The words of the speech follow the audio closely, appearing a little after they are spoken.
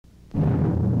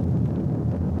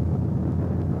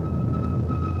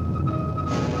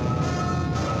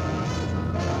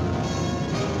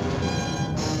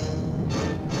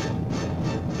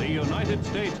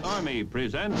Army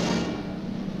presents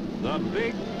The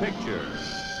Big Picture,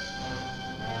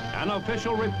 an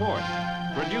official report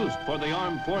produced for the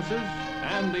armed forces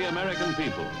and the American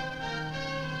people.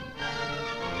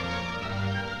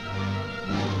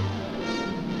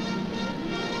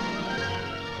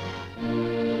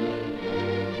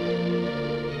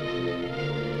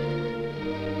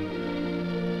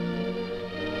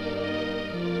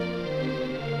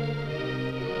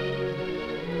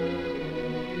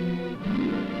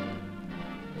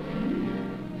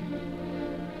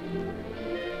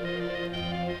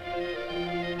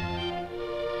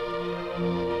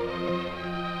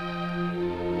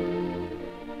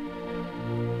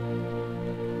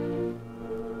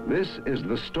 This is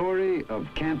the story of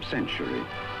Camp Century,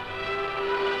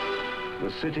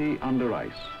 the city under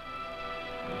ice.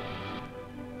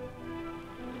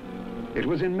 It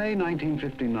was in May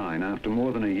 1959, after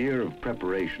more than a year of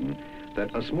preparation,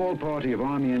 that a small party of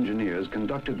Army engineers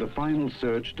conducted the final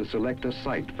search to select a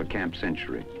site for Camp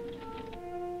Century.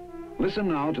 Listen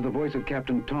now to the voice of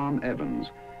Captain Tom Evans,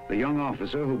 the young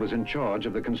officer who was in charge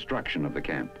of the construction of the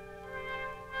camp.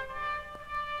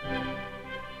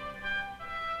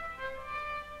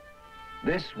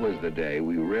 This was the day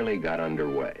we really got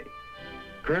underway.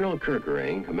 Colonel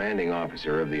Kirkering, commanding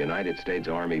officer of the United States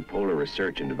Army Polar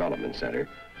Research and Development Center,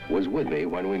 was with me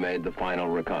when we made the final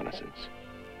reconnaissance.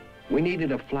 We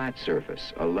needed a flat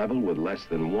surface, a level with less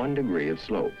than 1 degree of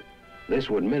slope. This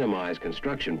would minimize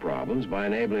construction problems by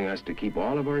enabling us to keep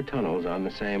all of our tunnels on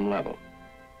the same level.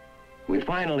 We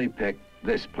finally picked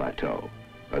this plateau,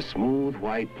 a smooth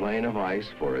white plain of ice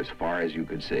for as far as you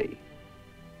could see.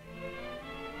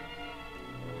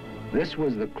 This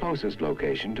was the closest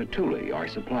location to Thule, our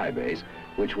supply base,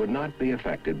 which would not be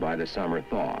affected by the summer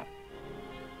thaw.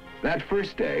 That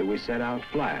first day, we set out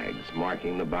flags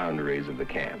marking the boundaries of the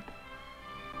camp.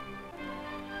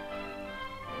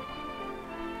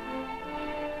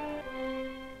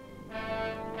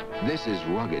 This is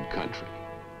rugged country.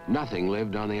 Nothing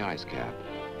lived on the ice cap.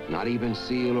 Not even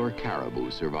seal or caribou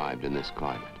survived in this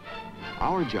climate.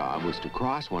 Our job was to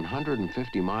cross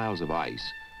 150 miles of ice,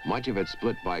 much of it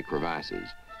split by crevasses,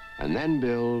 and then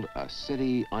build a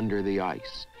city under the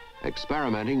ice,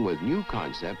 experimenting with new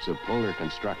concepts of polar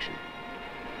construction.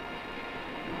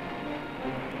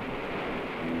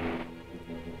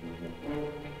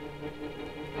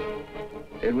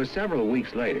 It was several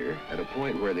weeks later, at a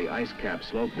point where the ice cap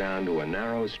sloped down to a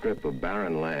narrow strip of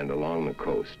barren land along the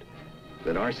coast,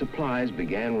 that our supplies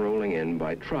began rolling in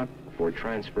by truck for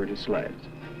transfer to sleds.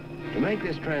 To make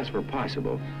this transfer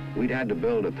possible, we'd had to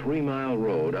build a 3-mile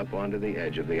road up onto the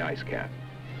edge of the ice cap.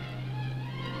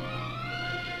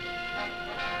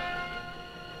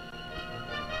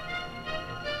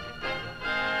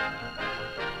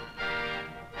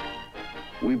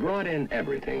 We brought in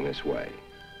everything this way: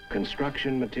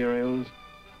 construction materials,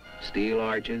 steel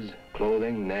arches,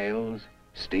 clothing, nails,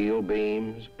 steel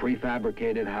beams,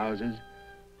 prefabricated houses,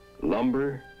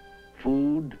 lumber,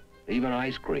 food, even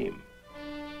ice cream.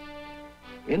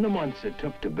 In the months it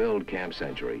took to build Camp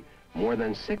Century, more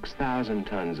than 6,000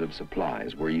 tons of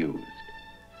supplies were used.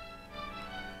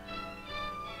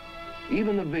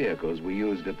 Even the vehicles we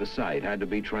used at the site had to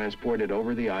be transported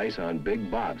over the ice on big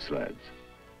bobsleds.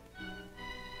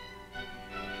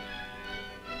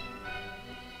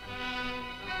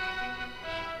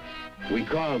 We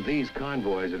called these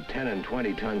convoys of 10 and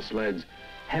 20-ton sleds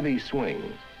heavy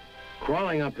swings.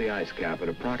 Crawling up the ice cap at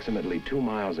approximately 2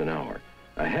 miles an hour,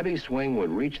 a heavy swing would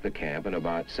reach the camp in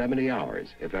about 70 hours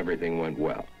if everything went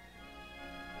well.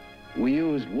 We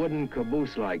used wooden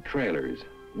caboose-like trailers,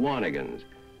 wanigans,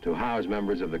 to house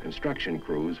members of the construction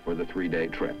crews for the 3-day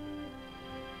trip.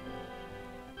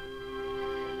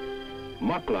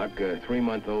 Mukluk, a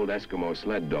 3-month-old Eskimo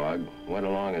sled dog, went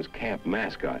along as camp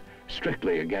mascot,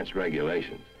 strictly against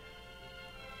regulations.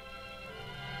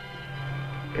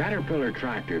 Caterpillar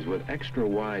tractors with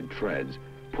extra-wide treads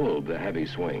pulled the heavy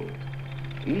swings.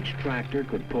 Each tractor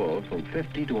could pull from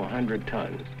 50 to 100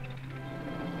 tons.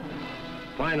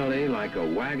 Finally, like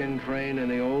a wagon train in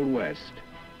the Old West,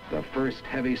 the first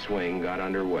heavy swing got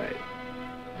underway.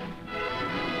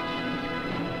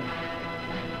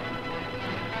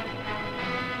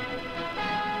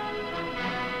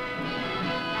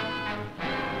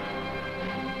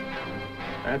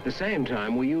 At the same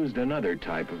time, we used another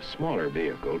type of smaller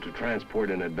vehicle to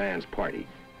transport an advance party.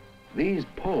 These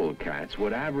polecats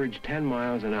would average 10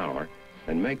 miles an hour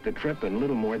and make the trip in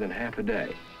little more than half a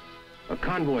day. A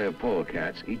convoy of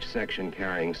polecats, each section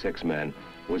carrying 6 men,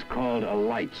 was called a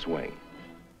light swing.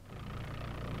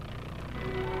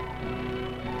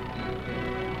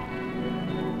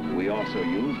 We also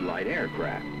used light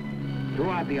aircraft.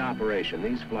 Throughout the operation,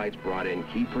 these flights brought in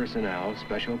key personnel,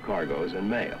 special cargoes, and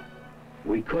mail.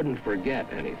 We couldn't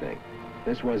forget anything.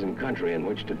 This wasn't country in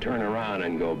which to turn around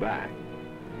and go back.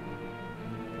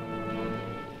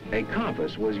 A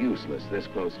compass was useless this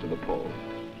close to the pole.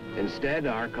 Instead,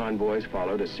 our convoys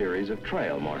followed a series of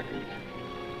trail markers.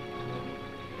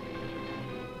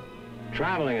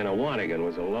 Traveling in a Wanigan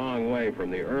was a long way from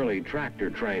the early tractor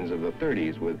trains of the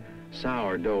 30s with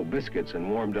sourdough biscuits and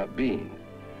warmed-up beans.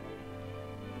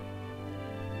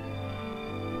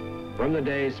 From the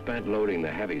days spent loading the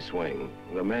heavy swing,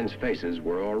 the men's faces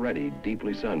were already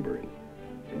deeply sunburned.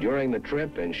 During the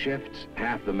trip and shifts,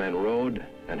 half the men rode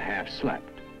and half slept.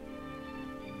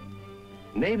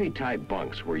 Navy-type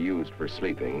bunks were used for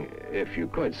sleeping, if you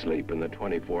could sleep in the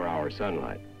 24-hour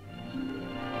sunlight.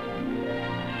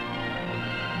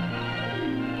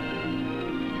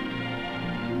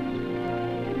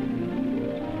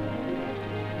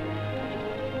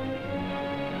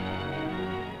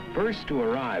 First to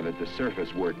arrive at the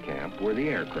surface work camp were the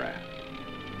aircraft.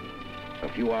 A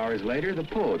few hours later, the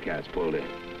polecats pulled in.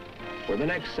 For the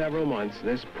next several months,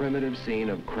 this primitive scene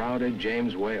of crowded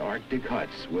James Way Arctic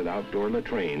huts with outdoor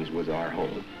latrines was our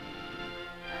home.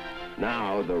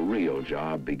 Now the real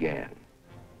job began.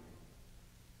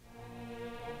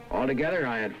 Altogether,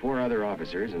 I had 4 other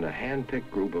officers and a hand-picked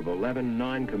group of 11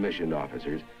 non-commissioned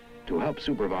officers to help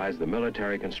supervise the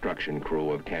military construction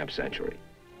crew of Camp Century.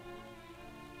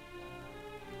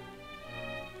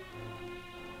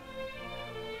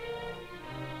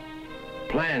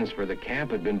 Plans for the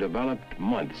camp had been developed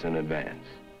months in advance.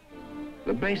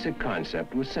 The basic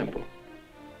concept was simple.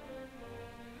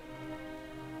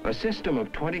 A system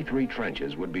of 23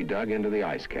 trenches would be dug into the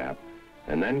ice cap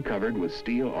and then covered with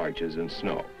steel arches and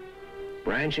snow.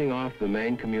 Branching off the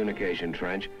main communication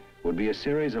trench would be a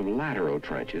series of lateral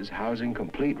trenches housing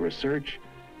complete research,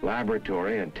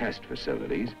 laboratory, and test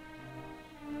facilities,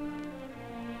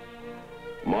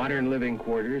 modern living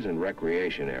quarters and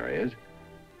recreation areas,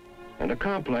 and a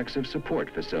complex of support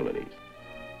facilities.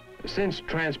 Since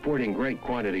transporting great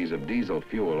quantities of diesel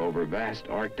fuel over vast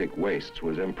Arctic wastes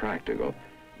was impractical,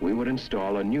 we would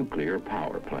install a nuclear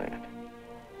power plant.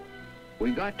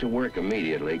 We got to work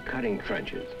immediately cutting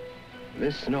trenches.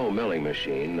 This snow milling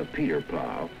machine, the Peter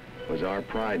plow, was our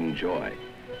pride and joy.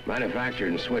 Manufactured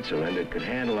in Switzerland, it could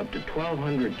handle up to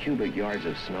 1,200 cubic yards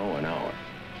of snow an hour.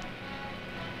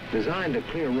 Designed to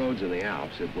clear roads in the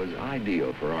Alps, it was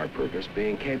ideal for our purpose,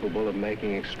 being capable of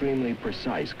making extremely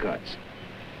precise cuts.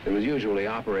 It was usually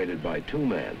operated by 2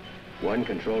 men, one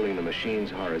controlling the machine's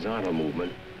horizontal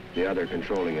movement, the other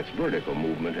controlling its vertical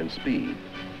movement and speed.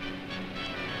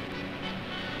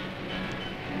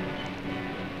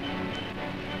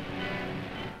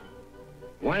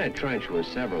 When a trench was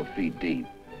several feet deep,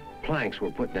 planks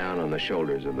were put down on the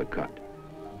shoulders of the cut.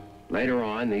 Later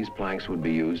on, these planks would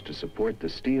be used to support the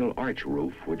steel arch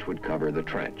roof which would cover the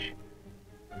trench.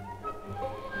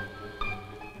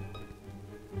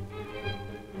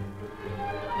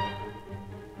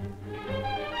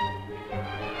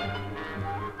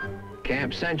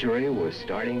 Camp Century was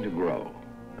starting to grow,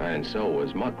 and so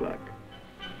was Muckluck.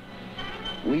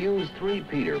 We used 3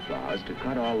 Peter plows to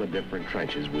cut all the different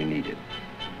trenches we needed.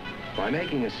 By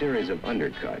making a series of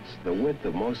undercuts, the width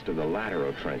of most of the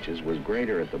lateral trenches was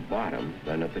greater at the bottom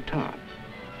than at the top.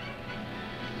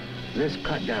 This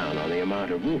cut down on the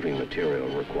amount of roofing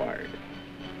material required.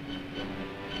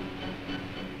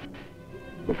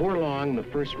 Before long, the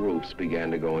first roofs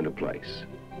began to go into place.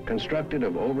 Constructed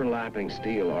of overlapping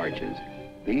steel arches,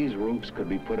 these roofs could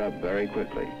be put up very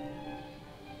quickly.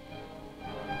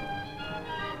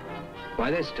 By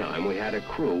this time, we had a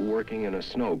crew working in a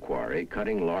snow quarry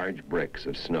cutting large bricks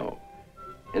of snow.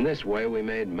 In this way, we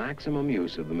made maximum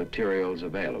use of the materials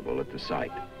available at the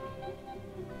site.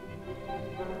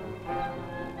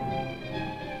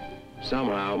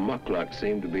 Somehow, Muckluck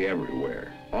seemed to be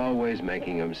everywhere, always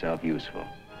making himself useful.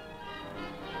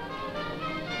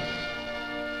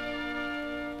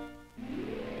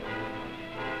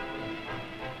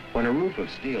 When a roof of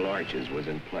steel arches was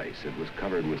in place, it was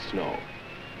covered with snow.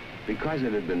 Because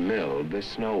it had been milled, this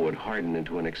snow would harden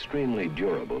into an extremely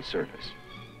durable surface.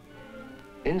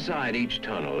 Inside each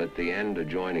tunnel, at the end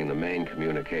adjoining the main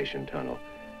communication tunnel,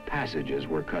 passages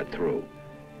were cut through.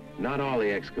 Not all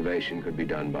the excavation could be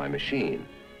done by machine.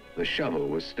 The shovel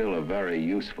was still a very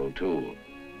useful tool.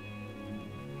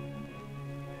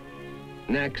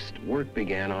 Next, work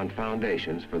began on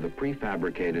foundations for the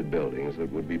prefabricated buildings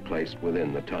that would be placed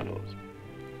within the tunnels.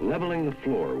 Leveling the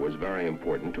floor was very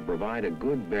important to provide a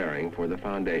good bearing for the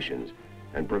foundations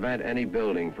and prevent any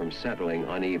building from settling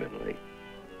unevenly.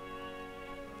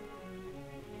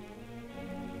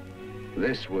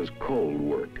 This was cold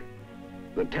work.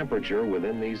 The temperature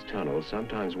within these tunnels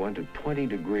sometimes went to 20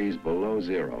 degrees below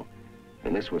zero,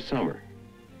 and this was summer.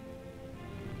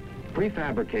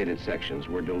 Prefabricated sections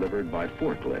were delivered by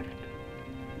forklift.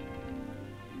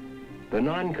 The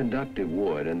non-conductive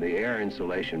wood and the air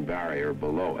insulation barrier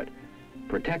below it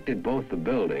protected both the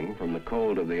building from the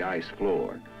cold of the ice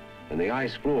floor and the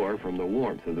ice floor from the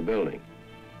warmth of the building.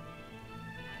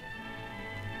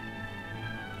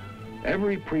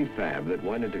 Every prefab that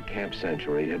went into Camp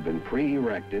Century had been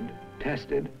pre-erected,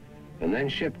 tested, and then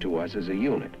shipped to us as a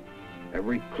unit.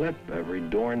 Every clip, every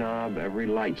doorknob, every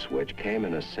light switch came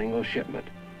in a single shipment.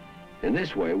 In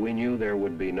this way, we knew there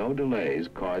would be no delays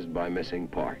caused by missing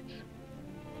parts.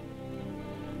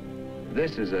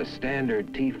 This is a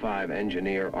standard T5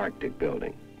 Engineer Arctic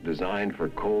building, designed for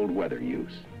cold weather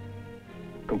use.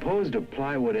 Composed of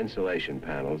plywood insulation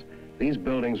panels, these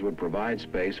buildings would provide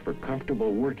space for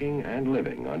comfortable working and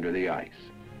living under the ice.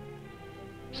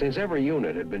 Since every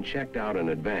unit had been checked out in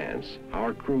advance,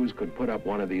 our crews could put up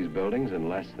one of these buildings in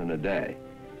less than a day.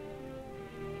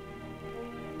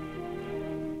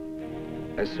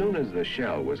 As soon as the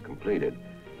shell was completed,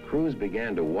 crews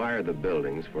began to wire the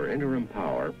buildings for interim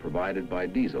power provided by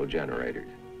diesel generators.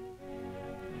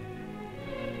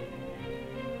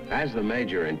 As the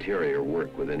major interior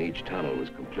work within each tunnel was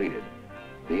completed,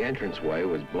 the entranceway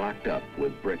was blocked up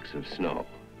with bricks of snow.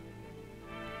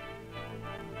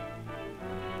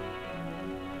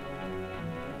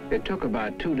 It took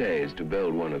about 2 days to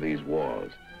build one of these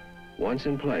walls. Once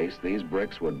in place, these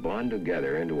bricks would bond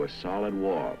together into a solid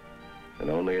wall, and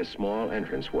only a small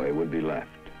entranceway would be left.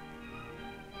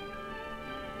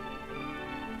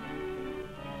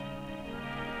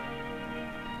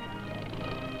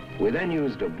 We then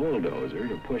used a bulldozer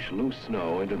to push loose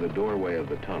snow into the doorway of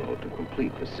the tunnel to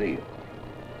complete the seal.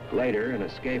 Later, an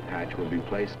escape hatch would be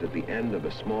placed at the end of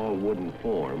a small wooden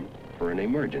form for an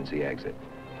emergency exit.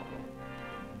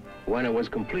 When it was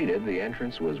completed, the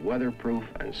entrance was weatherproof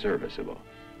and serviceable.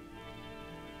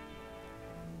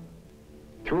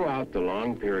 Throughout the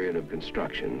long period of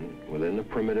construction, within the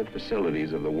primitive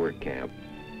facilities of the work camp,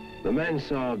 the men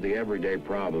solved the everyday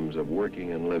problems of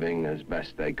working and living as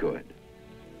best they could.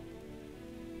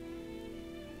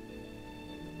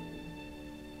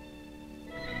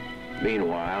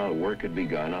 Meanwhile, work had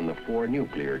begun on the 4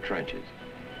 nuclear trenches.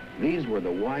 These were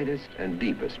the widest and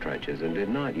deepest trenches and did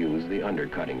not use the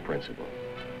undercutting principle.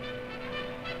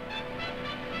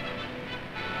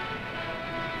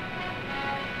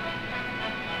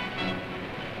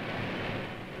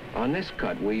 On this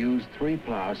cut, we used 3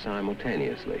 plows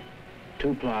simultaneously,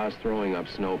 2 plows throwing up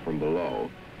snow from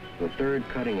below, the third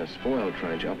cutting a spoil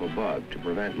trench up above to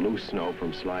prevent loose snow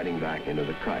from sliding back into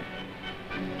the cut.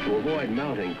 To avoid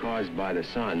melting caused by the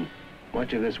sun,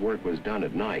 much of this work was done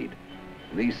at night.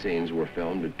 These scenes were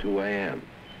filmed at 2 a.m.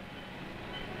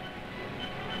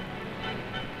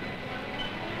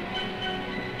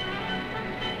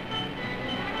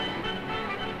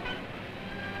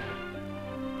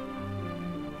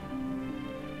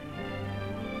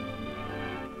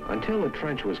 Until the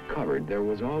trench was covered, there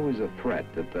was always a threat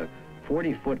that the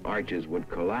 40-foot arches would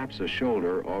collapse a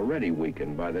shoulder already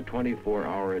weakened by the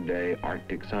 24-hour-a-day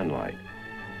Arctic sunlight.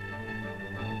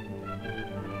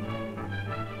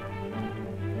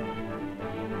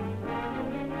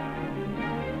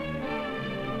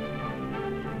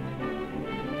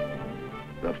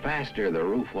 The faster the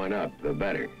roof went up, the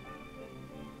better.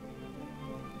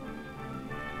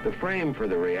 The frame for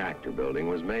the reactor building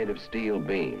was made of steel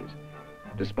beams.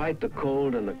 Despite the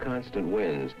cold and the constant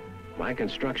winds, my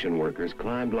construction workers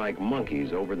climbed like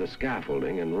monkeys over the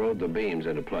scaffolding and rode the beams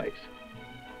into place.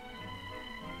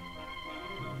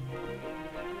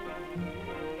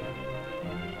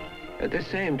 At the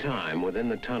same time, within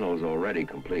the tunnels already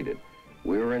completed,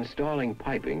 we were installing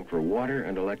piping for water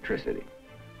and electricity.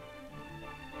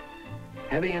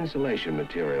 Heavy insulation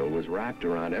material was wrapped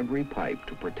around every pipe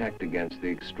to protect against the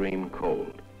extreme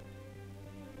cold.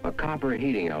 A copper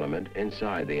heating element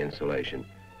inside the insulation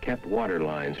kept water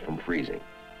lines from freezing.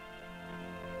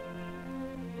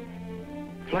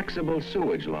 Flexible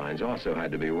sewage lines also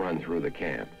had to be run through the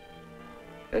camp.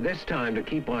 At this time, to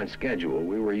keep on schedule,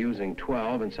 we were using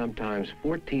 12 and sometimes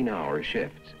 14-hour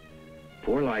shifts.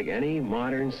 For like any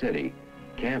modern city,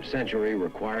 Camp Century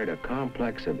required a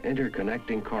complex of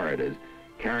interconnecting corridors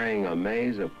carrying a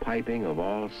maze of piping of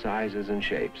all sizes and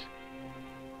shapes.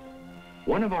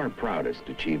 One of our proudest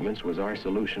achievements was our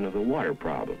solution of the water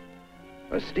problem.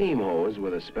 A steam hose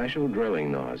with a special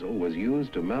drilling nozzle was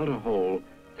used to melt a hole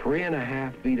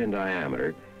 3.5 feet in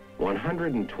diameter,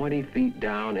 120 feet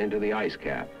down into the ice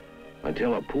cap,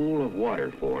 until a pool of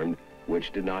water formed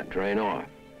which did not drain off.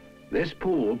 This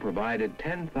pool provided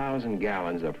 10,000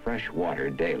 gallons of fresh water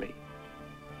daily.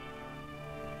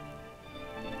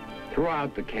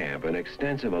 Throughout the camp, an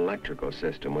extensive electrical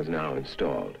system was now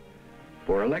installed.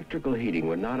 For electrical heating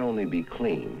would not only be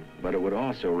clean, but it would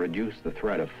also reduce the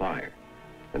threat of fire.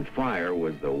 And fire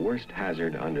was the worst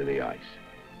hazard under the ice.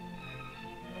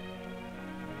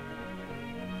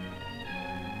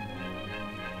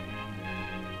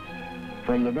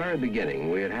 From the very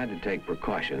beginning, we had to take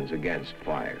precautions against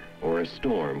fire, or a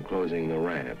storm closing the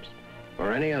ramps,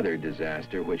 or any other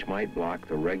disaster which might block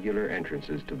the regular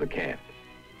entrances to the camp.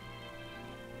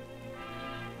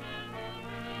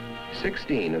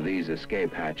 16 of these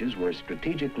escape hatches were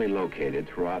strategically located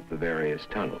throughout the various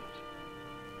tunnels.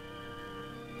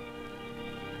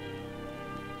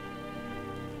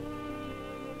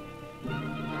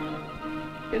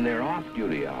 In their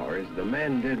off-duty hours, the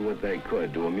men did what they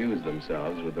could to amuse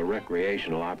themselves with the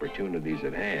recreational opportunities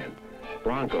at hand.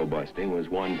 Bronco busting was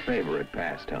one favorite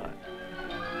pastime.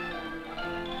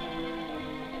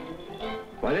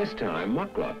 By this time,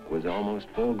 muckluck was almost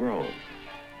full grown.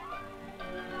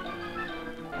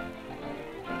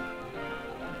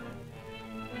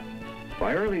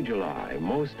 By early July,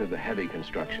 most of the heavy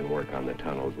construction work on the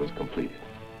tunnels was completed.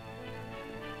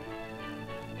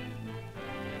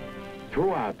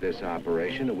 Throughout this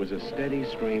operation, it was a steady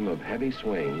stream of heavy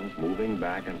swings moving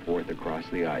back and forth across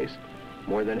the ice,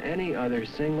 more than any other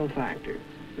single factor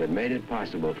that made it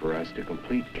possible for us to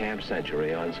complete Camp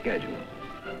Century on schedule.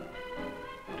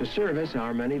 To service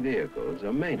our many vehicles,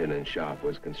 a maintenance shop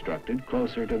was constructed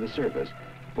closer to the surface,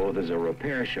 both as a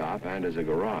repair shop and as a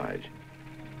garage.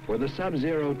 For the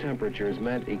sub-zero temperatures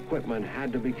meant equipment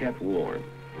had to be kept warm.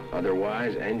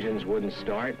 Otherwise, engines wouldn't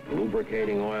start,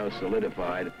 lubricating oil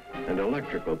solidified, and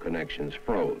electrical connections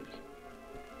froze.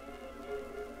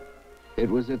 It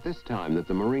was at this time that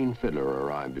the Marine Fiddler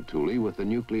arrived at Thule with the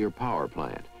nuclear power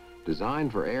plant.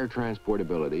 Designed for air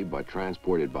transportability but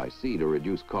transported by sea to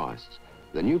reduce costs,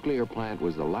 the nuclear plant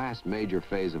was the last major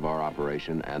phase of our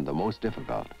operation and the most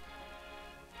difficult.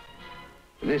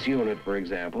 This unit, for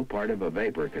example, part of a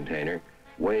vapor container,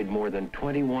 weighed more than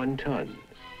 21 tons.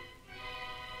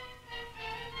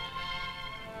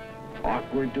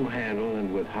 Awkward to handle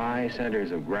and with high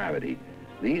centers of gravity,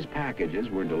 these packages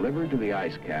were delivered to the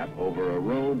ice cap over a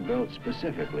road built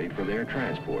specifically for their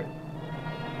transport.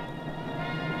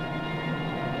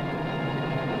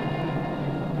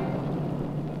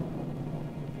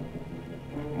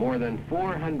 More than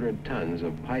 400 tons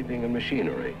of piping and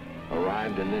machinery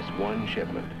arrived in this one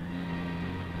shipment.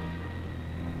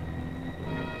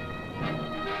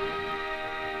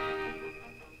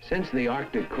 Since the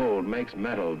Arctic cold makes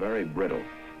metal very brittle,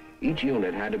 each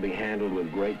unit had to be handled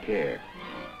with great care.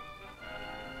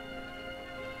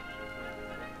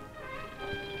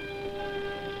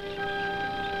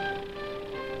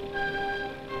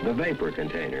 The vapor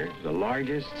container, the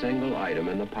largest single item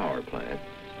in the power plant,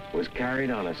 was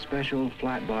carried on a special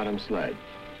flat-bottom sled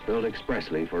built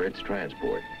expressly for its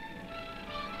transport.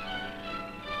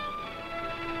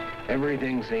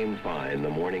 Everything seemed fine the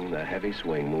morning the heavy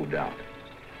swing moved out.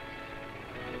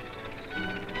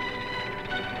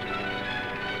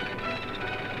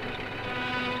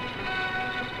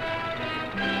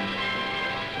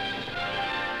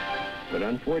 But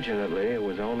unfortunately, it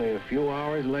was only a few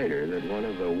hours later that one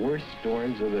of the worst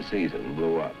storms of the season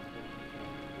blew up.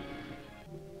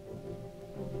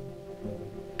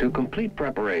 To complete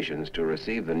preparations to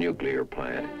receive the nuclear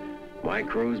plant, my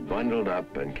crews bundled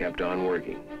up and kept on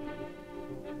working.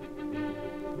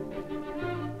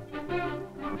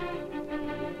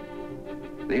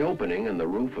 The opening in the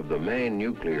roof of the main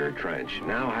nuclear trench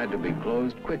now had to be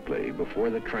closed quickly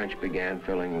before the trench began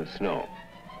filling with snow.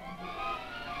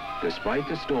 Despite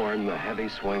the storm, the heavy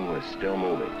swing was still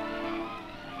moving.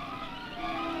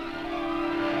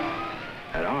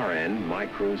 At our end, my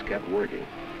crews kept working.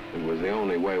 It was the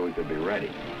only way we could be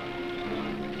ready.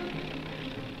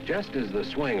 Just as the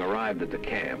swing arrived at the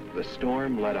camp, the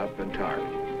storm let up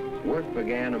entirely. Work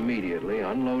began immediately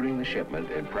unloading the shipment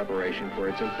in preparation for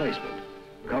its emplacement.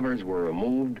 Covers were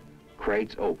removed,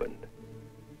 crates opened.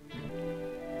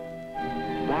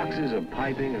 Boxes of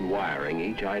piping and wiring,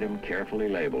 each item carefully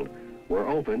labeled, were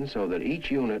opened so that each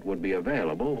unit would be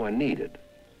available when needed.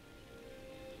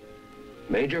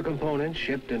 Major components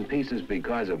shipped in pieces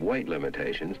because of weight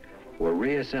limitations were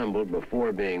reassembled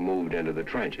before being moved into the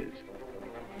trenches.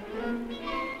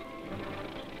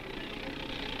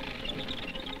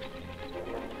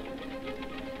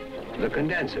 The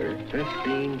condenser,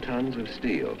 15 tons of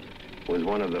steel, was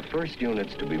one of the first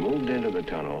units to be moved into the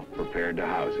tunnel, prepared to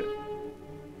house it.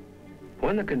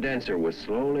 When the condenser was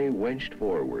slowly winched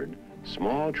forward,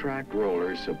 small tracked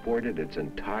rollers supported its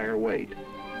entire weight.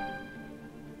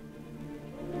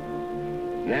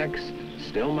 Next,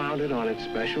 still mounted on its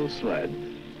special sled,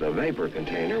 the vapor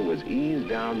container was eased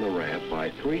down the ramp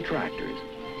by 3 tractors,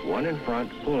 1 in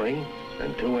front pulling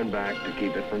and 2 in back to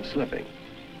keep it from slipping.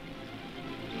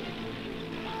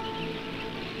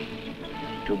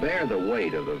 To bear the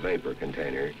weight of the vapor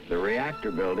container, the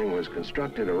reactor building was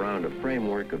constructed around a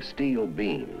framework of steel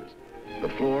beams. The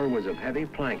floor was of heavy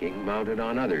planking mounted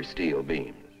on other steel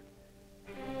beams.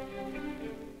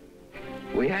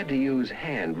 We had to use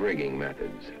hand rigging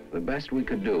methods, the best we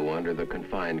could do under the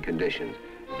confined conditions,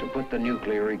 to put the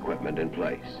nuclear equipment in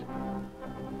place.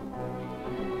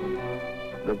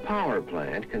 The power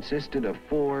plant consisted of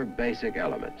 4 basic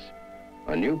elements: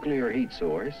 a nuclear heat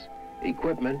source,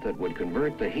 equipment that would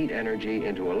convert the heat energy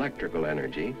into electrical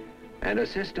energy, and a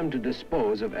system to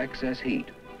dispose of excess heat,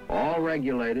 all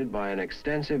regulated by an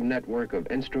extensive network of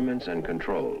instruments and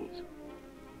controls.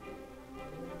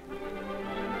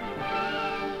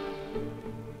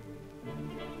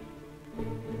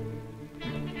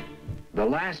 The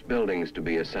last buildings to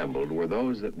be assembled were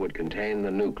those that would contain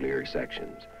the nuclear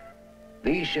sections.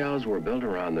 These shells were built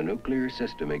around the nuclear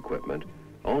system equipment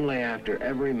only after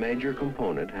every major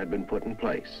component had been put in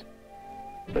place.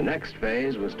 The next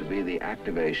phase was to be the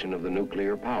activation of the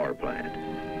nuclear power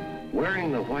plant.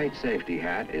 Wearing the white safety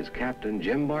hat is Captain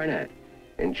Jim Barnett,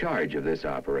 in charge of this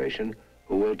operation,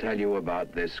 who will tell you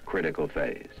about this critical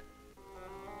phase.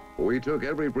 We took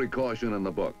every precaution in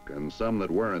the book, and some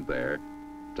that weren't there,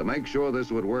 to make sure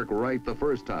this would work right the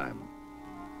first time.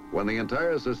 When the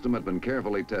entire system had been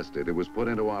carefully tested, it was put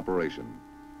into operation.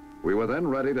 We were then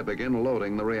ready to begin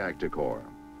loading the reactor core.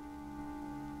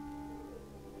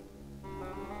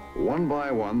 One by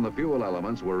one, the fuel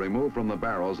elements were removed from the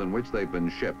barrels in which they'd been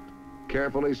shipped,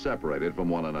 carefully separated from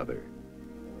one another.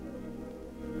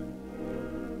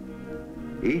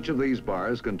 Each of these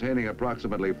bars, containing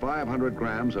approximately 500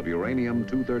 grams of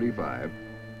uranium-235,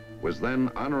 was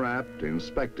then unwrapped,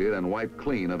 inspected, and wiped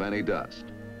clean of any dust.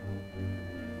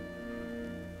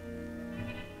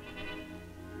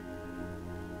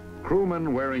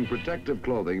 Crewmen wearing protective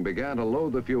clothing began to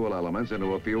load the fuel elements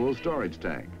into a fuel storage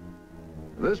tank.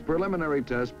 This preliminary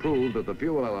test proved that the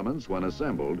fuel elements, when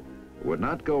assembled, would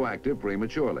not go active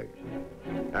prematurely.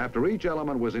 After each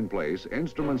element was in place,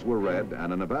 instruments were read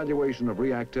and an evaluation of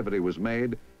reactivity was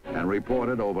made and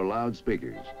reported over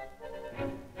loudspeakers.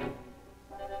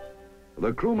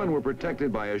 The crewmen were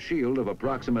protected by a shield of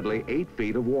approximately 8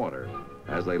 feet of water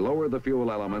as they lowered the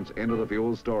fuel elements into the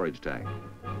fuel storage tank.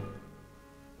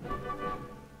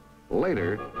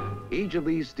 Later, each of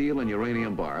these steel and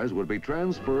uranium bars would be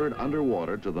transferred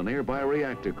underwater to the nearby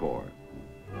reactor core.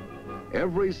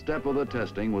 Every step of the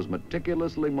testing was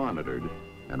meticulously monitored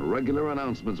and regular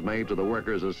announcements made to the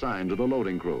workers assigned to the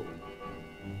loading crew.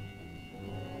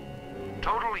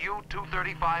 Total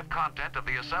U-235 content of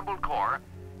the assembled core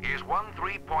is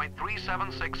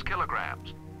 13.376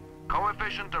 kilograms.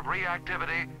 Coefficient of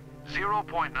reactivity,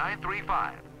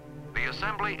 0.935. The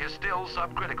assembly is still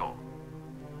subcritical.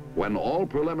 When all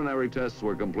preliminary tests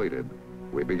were completed,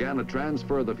 we began to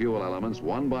transfer the fuel elements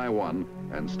one by one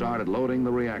and started loading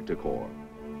the reactor core.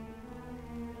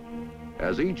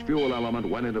 As each fuel element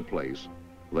went into place,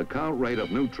 the count rate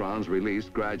of neutrons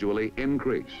released gradually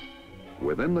increased.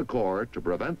 Within the core, to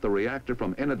prevent the reactor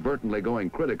from inadvertently going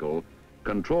critical,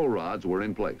 control rods were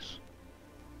in place.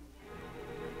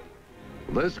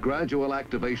 This gradual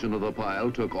activation of the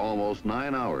pile took almost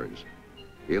 9 hours.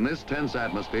 In this tense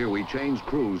atmosphere, we changed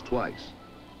crews twice.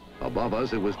 Above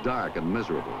us, it was dark and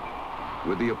miserable.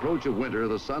 With the approach of winter,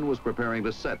 the sun was preparing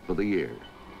to set for the year.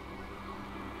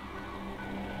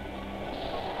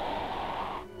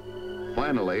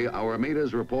 Finally, our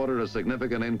meters reported a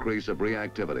significant increase of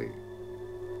reactivity.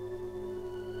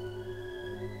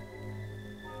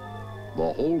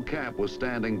 The whole camp was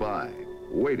standing by,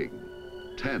 waiting,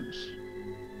 tense.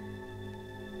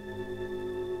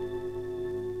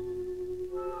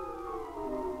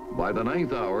 By the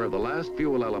 9th hour, the last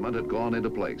fuel element had gone into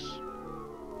place.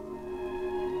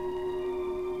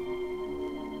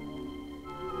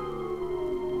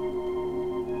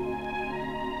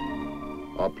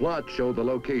 A plot showed the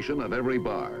location of every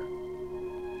bar.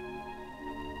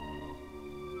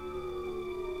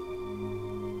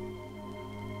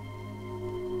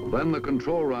 Then the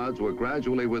control rods were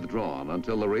gradually withdrawn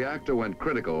until the reactor went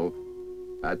critical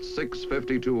at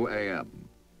 6:52 a.m.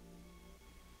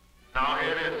 Now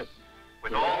here it is.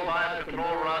 With all 5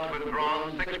 control rods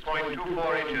withdrawn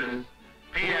 6.24 inches,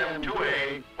 PM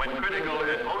 2A when critical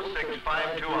at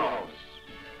 0652 hours.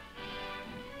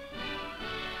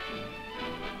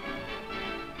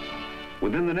 With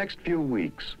Within the next few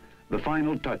weeks, the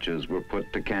final touches were put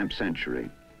to Camp Century.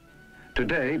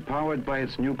 Today, powered by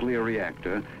its nuclear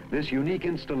reactor, this unique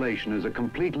installation is a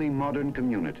completely modern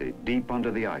community deep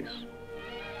under the ice.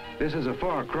 This is a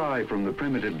far cry from the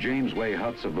primitive Jamesway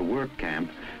huts of the work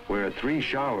camp, where 3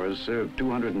 showers served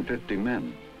 250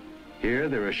 men. Here,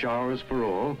 there are showers for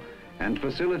all and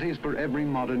facilities for every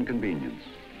modern convenience.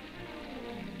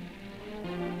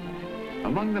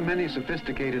 Among the many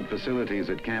sophisticated facilities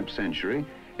at Camp Century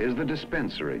is the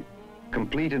dispensary,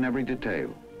 complete in every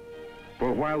detail.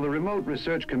 For while the remote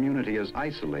research community is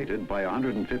isolated by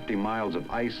 150 miles of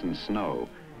ice and snow,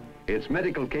 its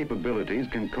medical capabilities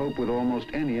can cope with almost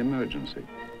any emergency.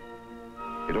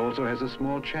 It also has a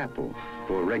small chapel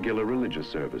for regular religious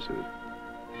services.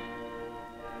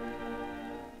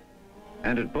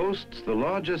 And it boasts the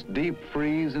largest deep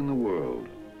freeze in the world.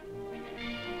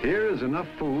 Here is enough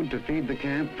food to feed the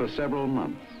camp for several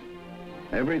months.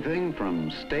 Everything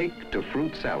from steak to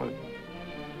fruit salad.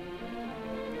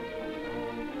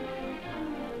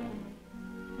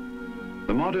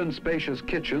 The modern spacious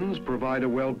kitchens provide a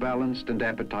well-balanced and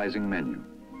appetizing menu.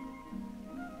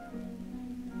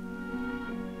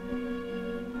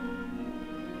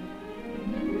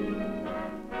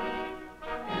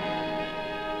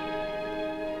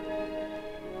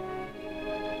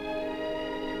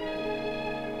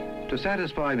 To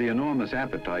satisfy the enormous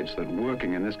appetites that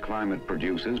working in this climate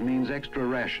produces means extra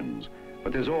rations,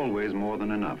 but there's always more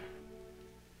than enough.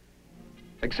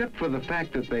 Except for the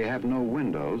fact that they have no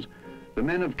windows, the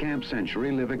men of Camp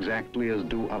Century live exactly as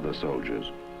do other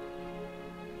soldiers.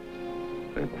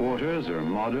 Their quarters are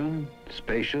modern,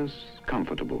 spacious,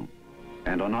 comfortable,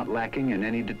 and are not lacking in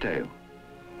any detail.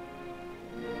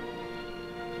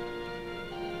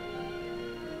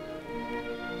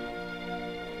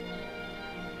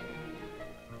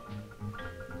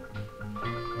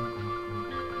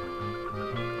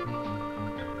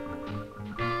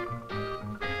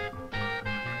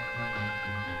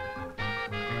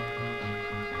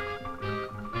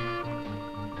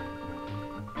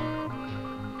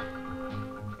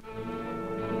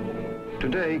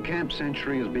 Today, Camp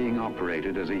Century is being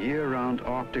operated as a year-round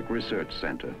Arctic research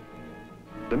center.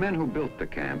 The men who built the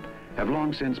camp have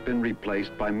long since been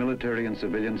replaced by military and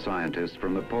civilian scientists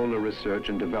from the Polar Research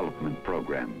and Development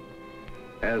Program.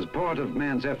 As part of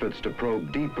man's efforts to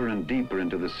probe deeper and deeper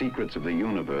into the secrets of the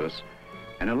universe,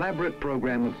 an elaborate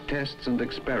program of tests and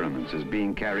experiments is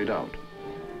being carried out.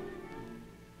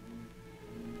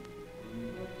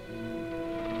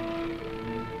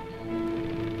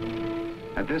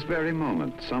 At this very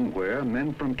moment, somewhere,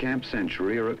 men from Camp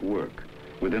Century are at work,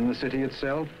 within the city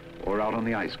itself or out on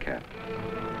the ice cap.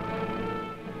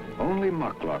 Only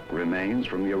muckluck remains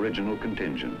from the original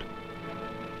contingent.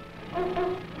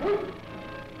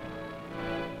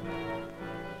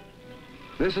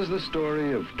 This is the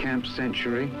story of Camp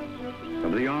Century,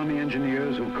 of the Army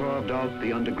engineers who carved out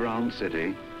the underground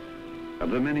city,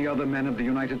 of the many other men of the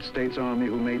United States Army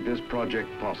who made this project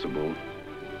possible,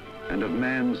 and of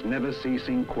man's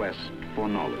never-ceasing quest for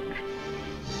knowledge.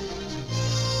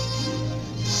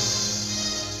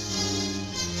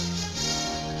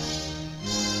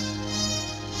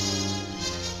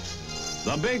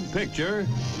 The Big Picture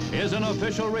is an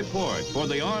official report for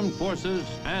the armed forces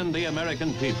and the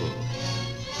American people.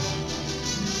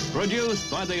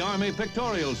 Produced by the Army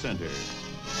Pictorial Center.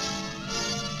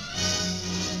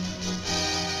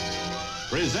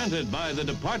 Presented by the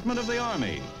Department of the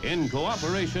Army in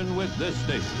cooperation with this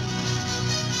station.